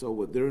 And so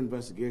with their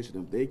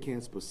investigation, if they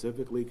can't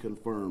specifically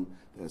confirm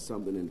that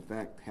something in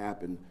fact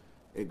happened,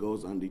 it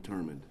goes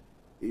undetermined.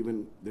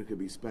 Even there could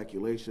be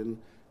speculation,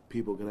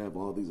 people could have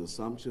all these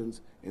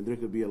assumptions, and there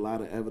could be a lot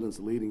of evidence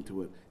leading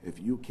to it. If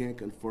you can't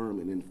confirm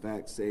and in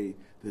fact say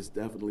this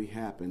definitely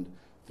happened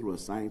through a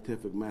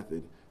scientific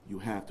method, you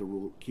have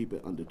to keep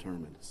it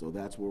undetermined. So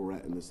that's where we're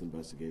at in this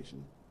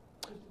investigation.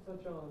 Just to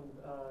touch on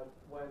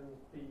when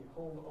the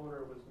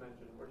homeowner was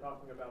mentioned, we're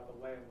talking about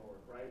the landlord,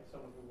 right?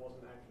 Someone who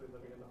wasn't actually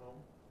living in the home?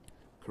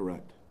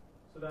 Correct.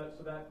 So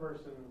that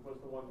person was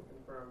the one to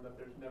confirm that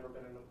there's never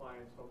been an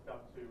appliance hooked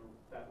up to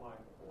that line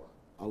before?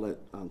 I'll let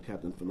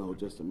Captain Fennell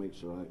just to make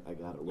sure I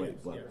got it right.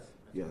 Yes, but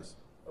yes.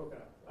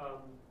 Okay.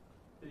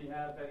 Did he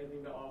have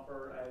anything to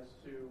offer as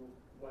to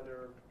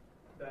whether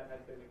that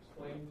had been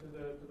explained to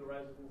the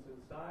residents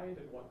inside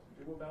and what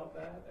to do about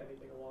that?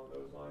 Anything along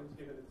those lines,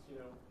 given it's, you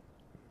know,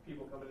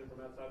 people coming in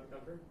from outside the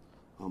country?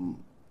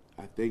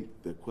 I think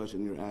the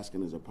question you're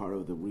asking is a part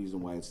of the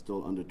reason why it's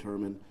still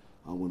undetermined.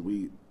 When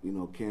we, you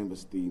know,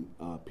 canvassed the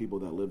people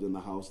that lived in the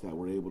house that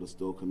were able to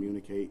still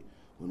communicate,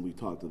 when we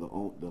talked to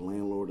the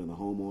landlord and the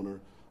homeowner,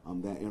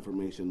 that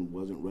information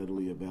wasn't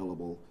readily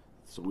available,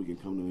 so we can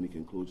come to any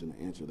conclusion to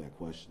answer that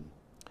question.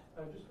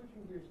 Just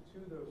switching gears to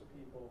those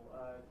people,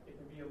 it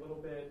can be a little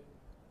bit,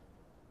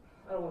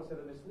 I don't want to say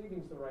that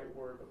misleading is the right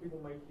word, but people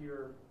might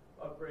hear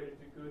upgraded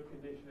to good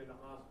condition in a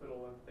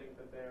hospital and think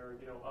that they're,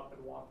 you know, up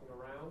and walking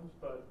around,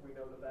 but we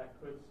know that they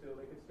could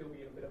still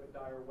be in a bit of a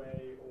dire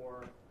way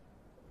or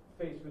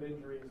faced with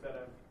injuries that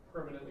have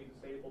permanently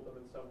disabled them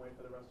in some way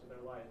for the rest of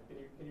their life.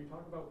 Can you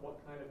talk about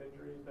what kind of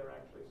injuries they're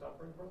actually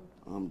suffering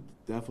from?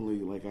 Definitely,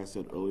 like I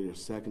said earlier,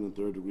 second and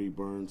third degree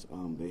burns.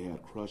 They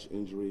had crush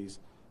injuries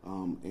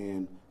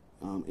and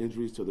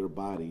injuries to their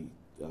body,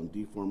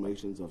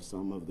 deformations of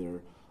some of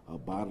their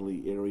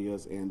bodily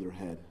areas and their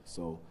head.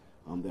 So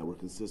that were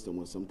consistent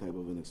with some type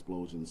of an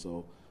explosion.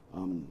 So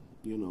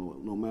you know,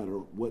 no matter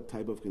what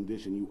type of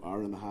condition you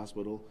are in the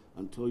hospital,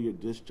 until you're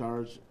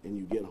discharged and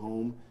you get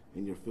home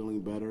and you're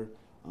feeling better,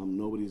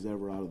 nobody's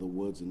ever out of the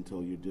woods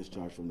until you're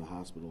discharged from the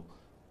hospital.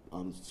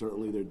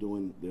 Certainly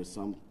there's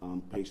some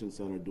patients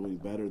that are doing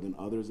better than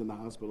others in the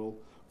hospital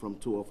from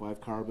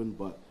 205 carbon,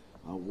 but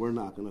we're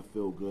not going to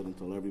feel good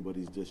until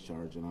everybody's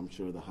discharged, and I'm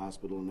sure the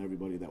hospital and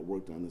everybody that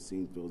worked on the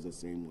scene feels the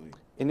same way.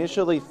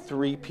 Initially,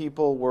 3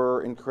 people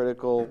were in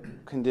critical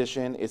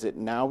condition. Is it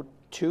now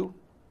 2?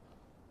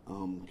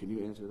 Can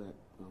you answer that,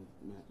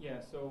 Matt? Yeah,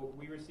 so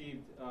we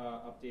received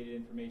updated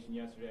information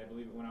yesterday. I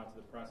believe it went out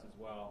to the press as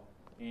well.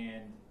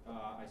 And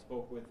I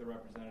spoke with the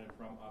representative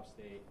from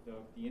Upstate.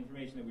 The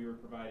information that we were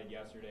provided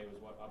yesterday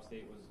was what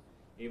Upstate was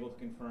able to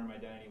confirm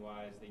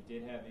identity-wise. They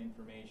did have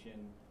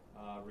information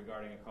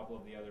regarding a couple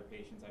of the other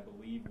patients. I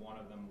believe one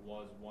of them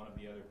was one of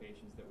the other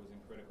patients that was in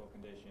critical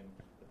condition,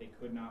 but they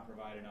could not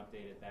provide an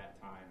update at that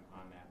time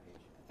on that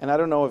patient. And I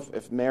don't know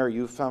if Mayor,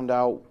 you found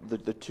out the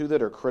 2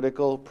 that are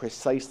critical,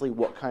 precisely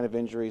what kind of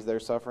injuries they're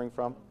suffering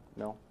from?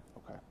 No?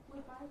 Okay.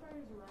 When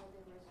firefighters arrived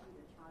and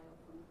rescued a child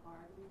from the car,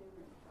 were they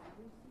in the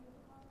driver's seat of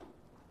the car?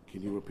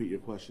 Can you repeat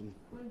your question?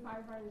 When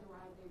firefighters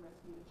arrived, they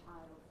rescued a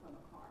child from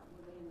a car.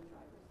 Were they in the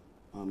driver's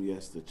seat?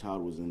 Yes, the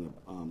child was in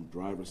the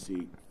driver's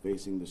seat,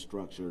 facing the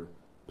structure,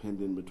 pinned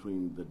in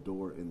between the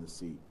door and the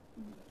seat.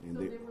 Mm-hmm. And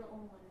so they were the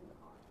only one in the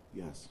car?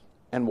 Yes.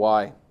 And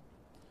why?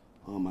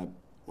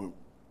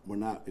 We're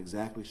not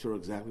exactly sure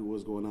exactly what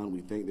was going on.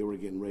 We think they were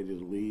getting ready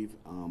to leave.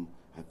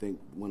 I think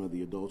one of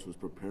the adults was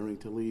preparing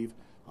to leave.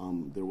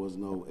 There was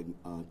no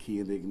key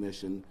in the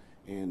ignition,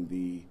 and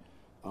the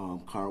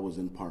car was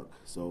in park.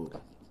 So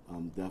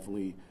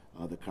definitely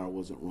the car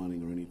wasn't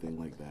running or anything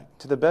like that.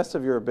 To the best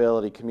of your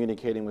ability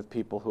communicating with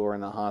people who are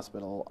in the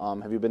hospital,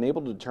 have you been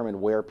able to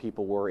determine where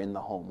people were in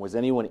the home? Was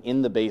anyone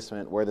in the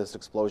basement where this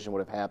explosion would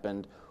have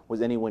happened?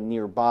 Was anyone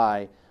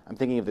nearby? I'm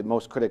thinking of the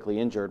most critically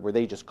injured. Were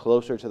they just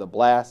closer to the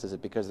blast? Is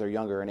it because they're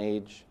younger in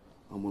age?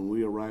 When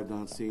we arrived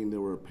on scene, there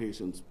were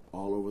patients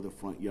all over the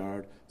front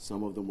yard.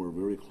 Some of them were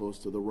very close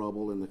to the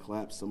rubble and the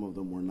collapse. Some of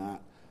them were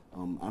not.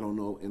 I don't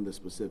know, in the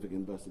specific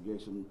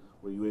investigation,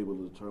 were you able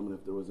to determine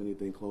if there was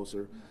anything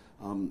closer?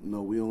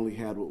 No, we only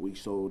had what we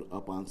showed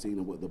up on scene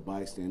and what the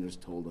bystanders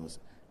told us,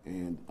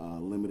 and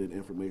limited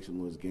information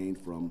was gained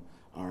from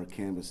our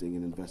canvassing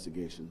and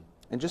investigation.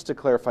 And just to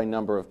clarify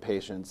number of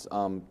patients,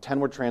 10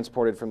 were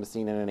transported from the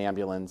scene in an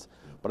ambulance,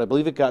 but I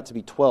believe it got to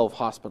be 12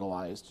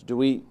 hospitalized. Do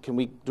we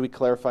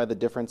clarify the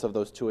difference of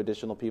those 2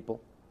 additional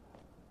people?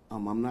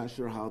 I'm not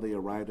sure how they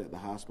arrived at the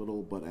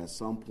hospital, but at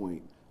some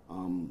point,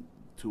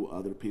 2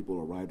 other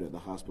people arrived at the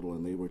hospital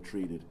and they were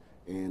treated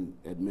and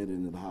admitted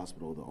into the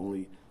hospital. The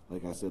only,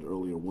 like I said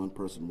earlier, 1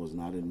 person was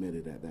not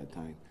admitted at that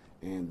time,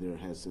 and there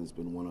has since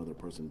been 1 other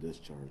person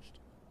discharged.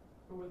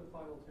 Who were the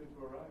final 2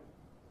 to arrive?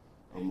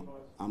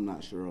 I'm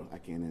not sure. I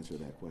can't answer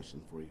that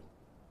question for you.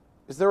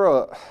 Is there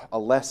a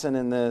lesson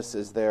in this?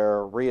 Is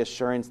there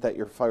reassurance that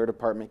your fire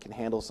department can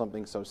handle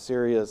something so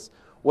serious?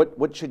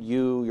 What should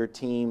you, your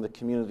team, the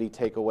community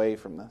take away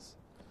from this?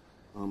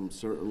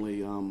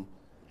 Certainly,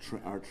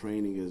 our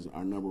training is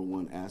our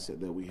 #1 asset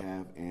that we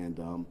have,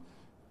 and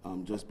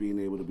just being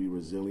able to be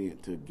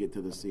resilient to get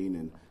to the scene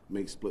and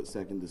make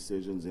split-second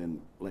decisions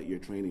and let your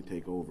training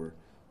take over.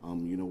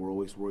 You know, we're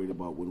always worried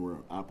about when we're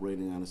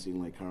operating on a scene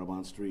like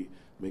Carbon Street,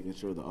 making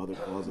sure the other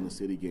calls in the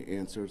city get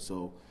answered.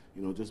 So,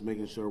 you know, just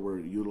making sure we're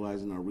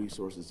utilizing our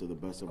resources to the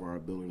best of our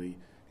ability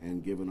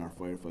and giving our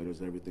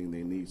firefighters everything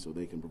they need so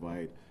they can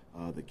provide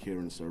the care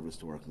and service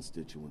to our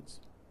constituents.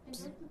 And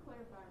just to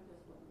clarify on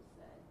just what you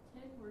said,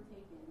 10 were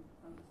taken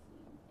from the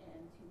scene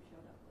and 2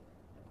 showed up there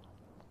at the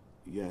hospital.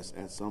 Yes,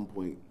 at some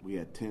point we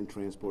had 10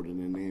 transported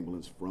in an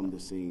ambulance from the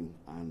scene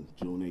on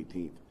June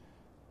 18th.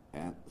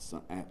 At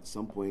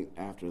some point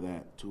after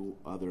that, 2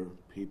 other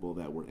people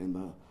that were in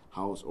the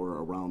house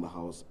or around the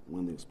house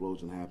when the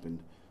explosion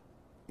happened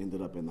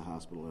ended up in the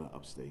hospital at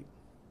Upstate.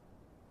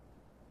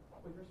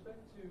 With respect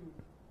to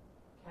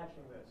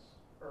catching this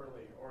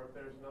early, or if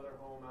there's another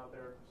home out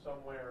there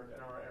somewhere in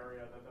our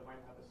area that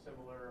might have a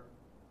similar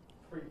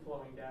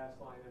free-flowing gas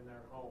line in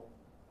their home,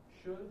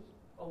 should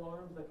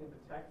alarms that can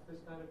detect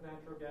this kind of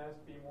natural gas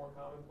be more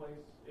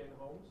commonplace in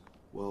homes?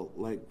 Well,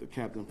 like the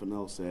Captain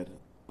Fennell said,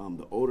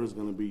 the odor is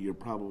going to be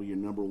probably your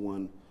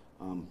 #1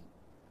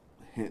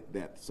 hint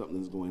that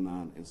something's going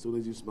on. As soon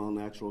as you smell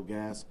natural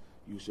gas,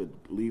 you should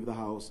leave the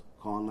house,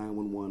 call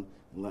 911,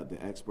 and let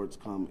the experts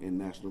come and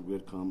National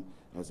Grid come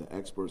as the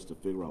experts to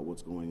figure out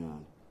what's going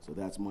on. So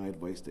that's my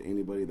advice to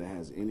anybody that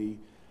has any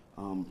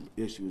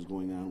issues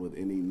going on with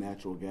any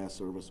natural gas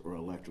service or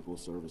electrical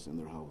service in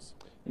their house.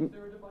 Is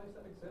there a device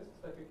that exists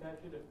that could catch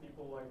it if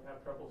people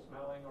have trouble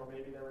smelling, or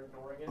maybe they're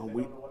ignoring it? They don't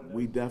know what it is?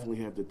 We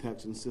definitely have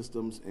detection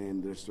systems,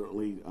 and there's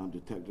certainly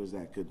detectors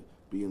that could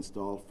be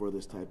installed for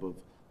this type of,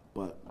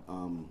 but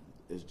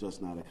it's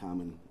just not a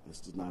common. It's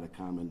just not a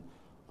common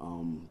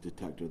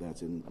detector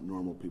that's in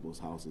normal people's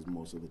houses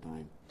most of the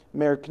time.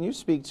 Mayor, can you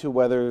speak to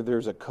whether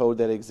there's a code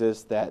that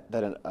exists that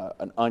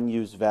an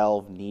unused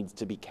valve needs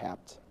to be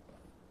capped?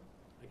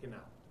 I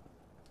cannot.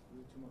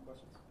 2 more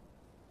questions.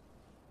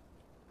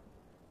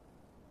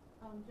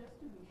 Just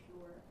to be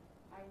sure,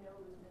 I know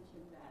it was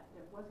mentioned that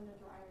there wasn't a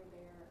dryer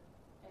there,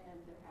 and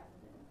there hasn't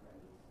been for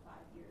at least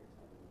 5 years,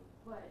 I believe.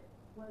 But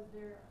was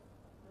there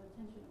the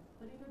intention of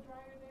putting a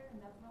dryer there, and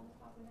that's what was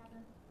possibly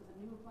happened? Was a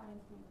new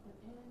appliance being put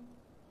in?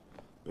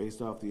 Based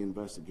off the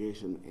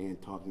investigation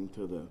and talking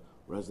to the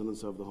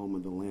residents of the home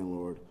and the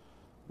landlord,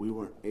 we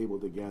weren't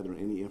able to gather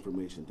any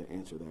information to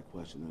answer that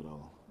question at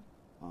all.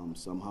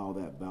 Somehow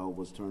that valve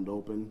was turned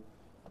open.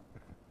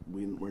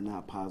 We're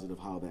not positive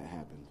how that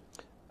happened.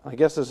 I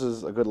guess this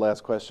is a good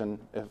last question,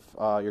 if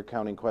you're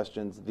counting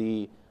questions.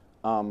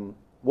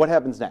 What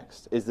happens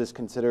next? Is this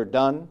considered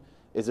done?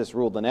 Is this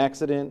ruled an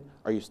accident?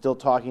 Are you still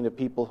talking to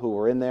people who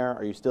were in there?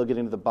 Are you still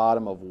getting to the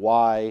bottom of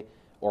why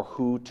or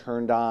who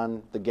turned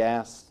on the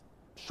gas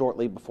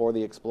shortly before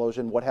the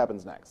explosion? What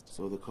happens next?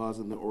 So the cause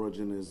and the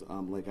origin is,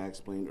 like I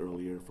explained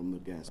earlier, from the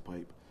gas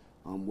pipe.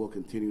 We'll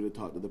continue to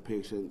talk to the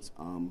patients,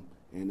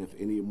 and if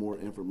any more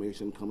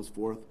information comes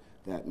forth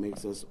that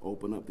makes us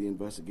open up the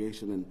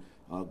investigation and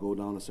go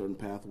down a certain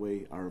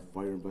pathway, our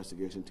fire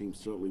investigation team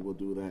certainly will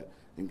do that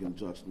in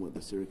conjunction with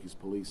the Syracuse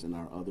Police and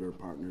our other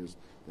partners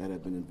that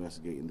have been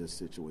investigating this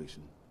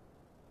situation.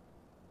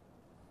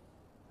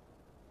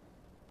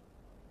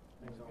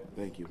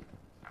 Thank you.